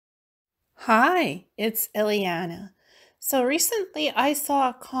Hi, it's Eliana. So recently I saw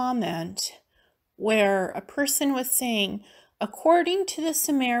a comment where a person was saying, according to the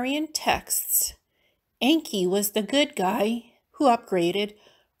Sumerian texts, Enki was the good guy who upgraded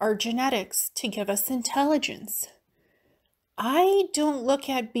our genetics to give us intelligence. I don't look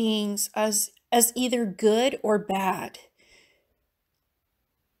at beings as either good or bad.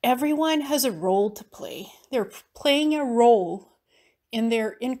 Everyone has a role to play. They're playing a role in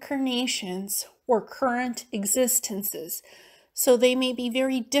their incarnations or current existences. So they may be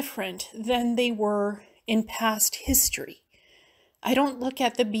very different than they were in past history. I don't look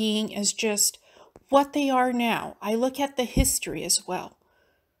at the being as just what they are now. I look at the history as well.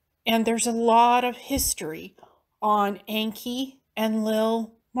 And there's a lot of history on Enki,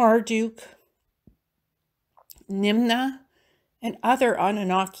 Enlil, Marduk, Nimna, and other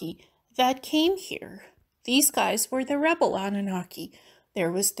Anunnaki that came here. These guys were the rebel Anunnaki.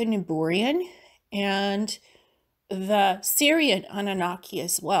 There was the Niburian and the Syrian Anunnaki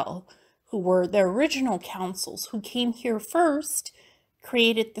as well, who were the original councils who came here first,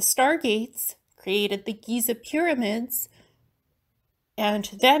 created the Stargates, created the Giza pyramids, and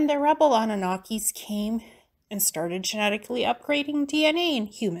then the rebel Anunnakis came and started genetically upgrading DNA in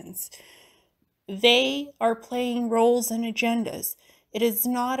humans. They are playing roles and agendas. It is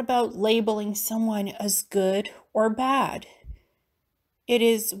not about labeling someone as good or bad. It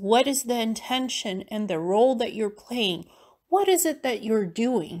is what is the intention and the role that you're playing. What is it that you're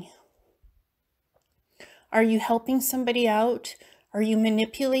doing? Are you helping somebody out? Are you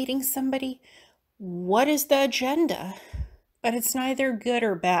manipulating somebody? What is the agenda? But it's neither good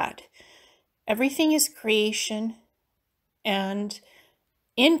or bad. Everything is creation, and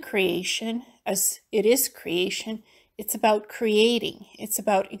in creation, as it is creation, it's about creating. It's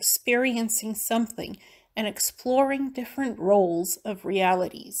about experiencing something and exploring different roles of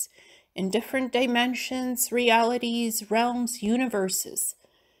realities in different dimensions, realities, realms, universes.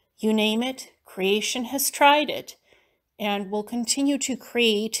 You name it, creation has tried it and will continue to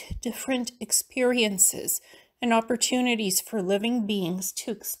create different experiences and opportunities for living beings to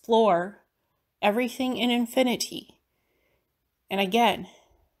explore everything in infinity. And again,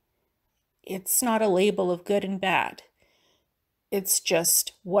 it's not a label of good and bad. It's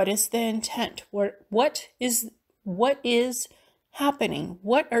just, what is the intent? What is happening?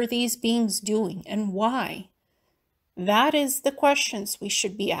 What are these beings doing and why? That is the questions we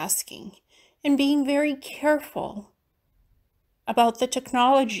should be asking, and being very careful about the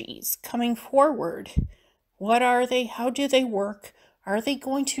technologies coming forward. What are they? How do they work? Are they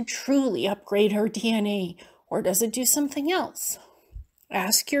going to truly upgrade our DNA, or does it do something else?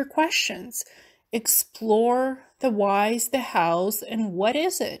 Ask your questions. Explore the whys, the hows, and what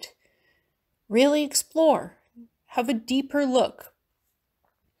is it? Really explore. Have a deeper look.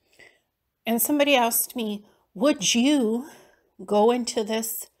 And somebody asked me, would you go into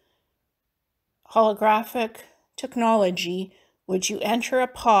this holographic technology? Would you enter a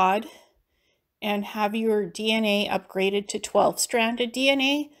pod and have your DNA upgraded to 12-stranded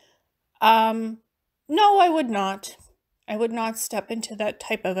DNA? No, I would not. I would not step into that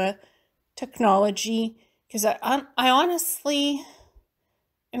type of a technology because I honestly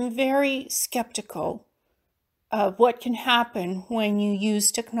am very skeptical of what can happen when you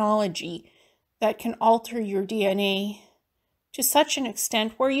use technology that can alter your DNA to such an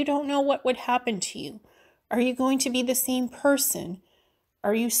extent where you don't know what would happen to you. Are you going to be the same person?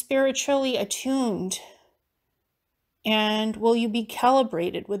 Are you spiritually attuned? And will you be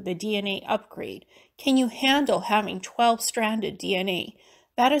calibrated with the DNA upgrade? Can you handle having 12-stranded DNA?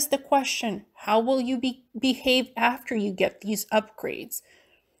 That is the question. How will you behave after you get these upgrades?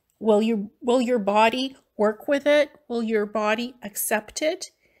 Will your body work with it? Will your body accept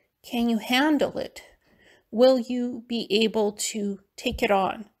it? Can you handle it? Will you be able to take it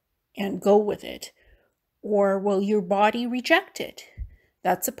on and go with it? Or will your body reject it?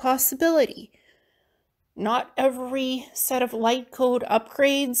 That's a possibility. Not every set of light code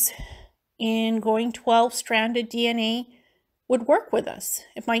upgrades in going 12-stranded DNA would work with us.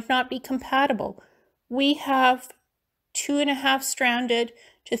 It might not be compatible. We have 2.5-stranded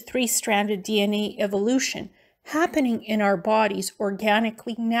to 3-stranded DNA evolution happening in our bodies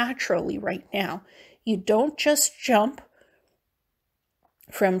organically, naturally right now. You don't just jump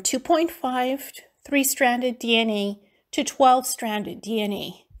from 2.5 3-stranded DNA to 12-stranded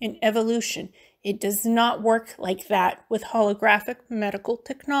DNA in evolution. It does not work like that with holographic medical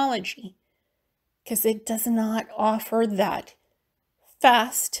technology because it does not offer that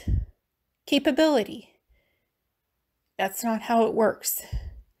fast capability. That's not how it works.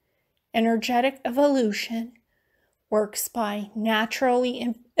 Energetic evolution works by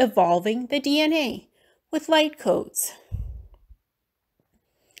naturally evolving the DNA with light codes.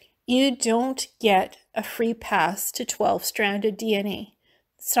 You don't get a free pass to 12-stranded DNA.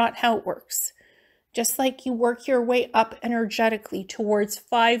 That's not how it works. Just like you work your way up energetically towards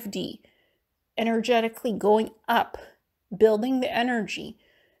 5D, energetically going up, building the energy,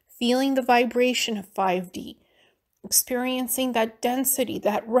 feeling the vibration of 5D, experiencing that density,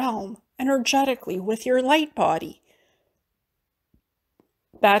 that realm, energetically with your light body.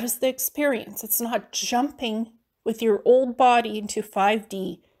 That is the experience. It's not jumping with your old body into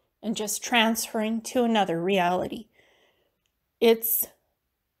 5D and just transferring to another reality. It's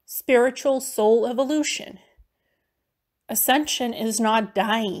spiritual soul evolution. Ascension is not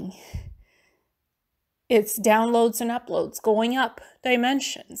dying. It's downloads and uploads, going up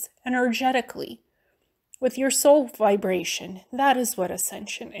dimensions energetically with your soul vibration. That is what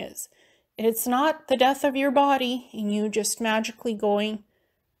ascension is. It's not the death of your body and you just magically going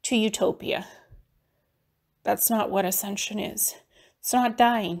to utopia. That's not what ascension is. It's not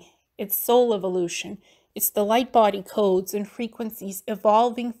dying. It's soul evolution. It's the light body codes and frequencies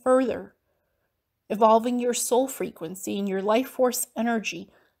evolving further, evolving your soul frequency and your life force energy.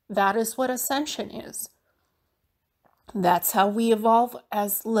 That is what ascension is. That's how we evolve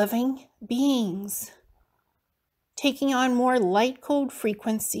as living beings, taking on more light code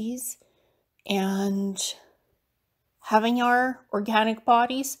frequencies and having our organic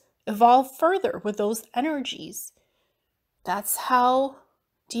bodies evolve further with those energies. That's how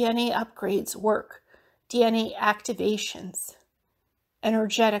DNA upgrades work. DNA activations,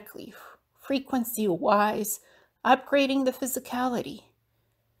 energetically, frequency-wise, upgrading the physicality.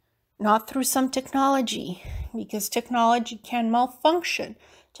 Not through some technology, because technology can malfunction.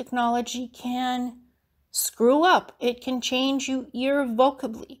 Technology can screw up. It can change you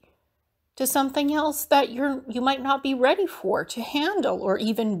irrevocably to something else that you might not be ready for, to handle, or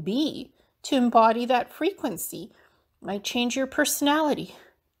even be, to embody that frequency. It might change your personality.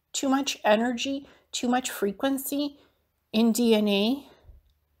 Too much energy, too much frequency in DNA,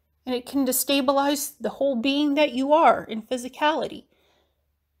 and it can destabilize the whole being that you are in physicality.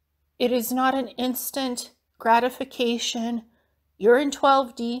 It is not an instant gratification. You're in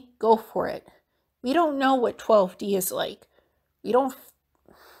 12D, go for it. We don't know what 12D is like.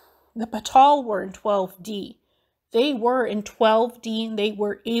 The Patal were in 12D. They were in 12D and they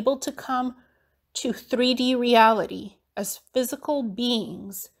were able to come to 3D reality as physical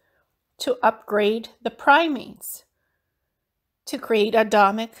beings to upgrade the primates, to create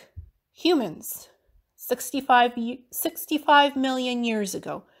Adamic humans 65 million years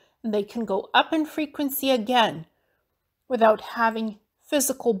ago. And they can go up in frequency again without having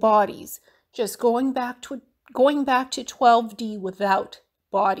physical bodies, just going back to 12D without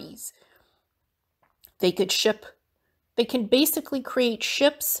bodies. They can basically create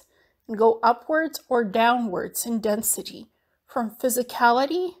ships and go upwards or downwards in density from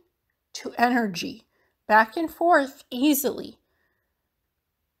physicality to energy, back and forth easily.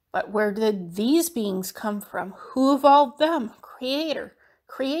 But where did these beings come from? Who evolved them? Creator,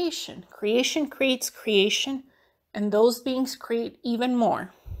 creation. Creation creates creation, and those beings create even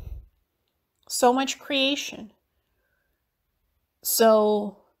more. So much creation.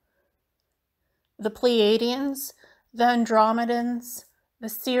 So the Pleiadians, the Andromedans, the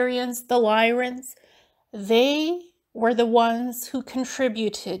Sirians, the Lyrans, they were the ones who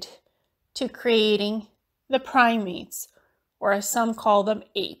contributed to creating the primates, or as some call them,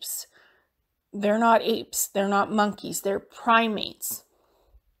 apes. They're not apes, they're not monkeys, they're primates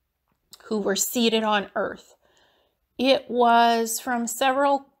who were seated on Earth. It was from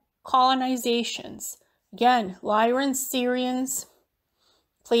several colonizations. Again, Lyrans, Sirians,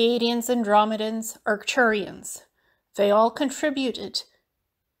 Pleiadians, Andromedans, Arcturians. They all contributed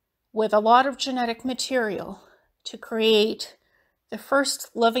with a lot of genetic material to create the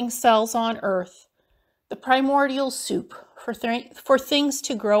first living cells on Earth, the primordial soup for things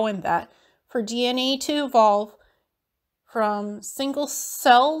to grow in that, for DNA to evolve from single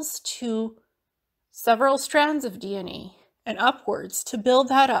cells to several strands of DNA and upwards, to build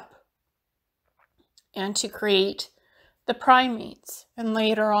that up and to create the primates and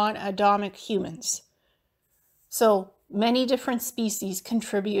later on Adamic humans. So many different species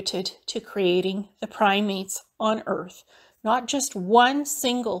contributed to creating the primates on Earth, not just one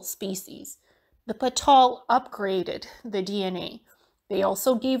single species. The Patal upgraded the DNA. They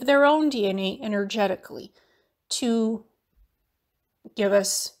also gave their own DNA energetically to give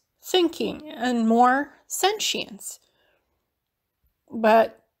us thinking and more sentience.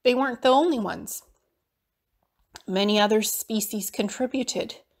 But they weren't the only ones. Many other species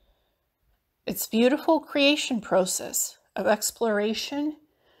contributed. It's beautiful creation process of exploration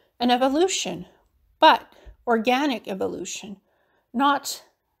and evolution, but organic evolution, not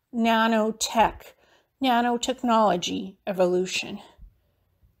nanotechnology evolution.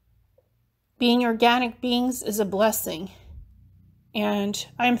 Being organic beings is a blessing, and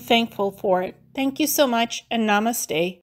I'm thankful for it. Thank you so much, and namaste.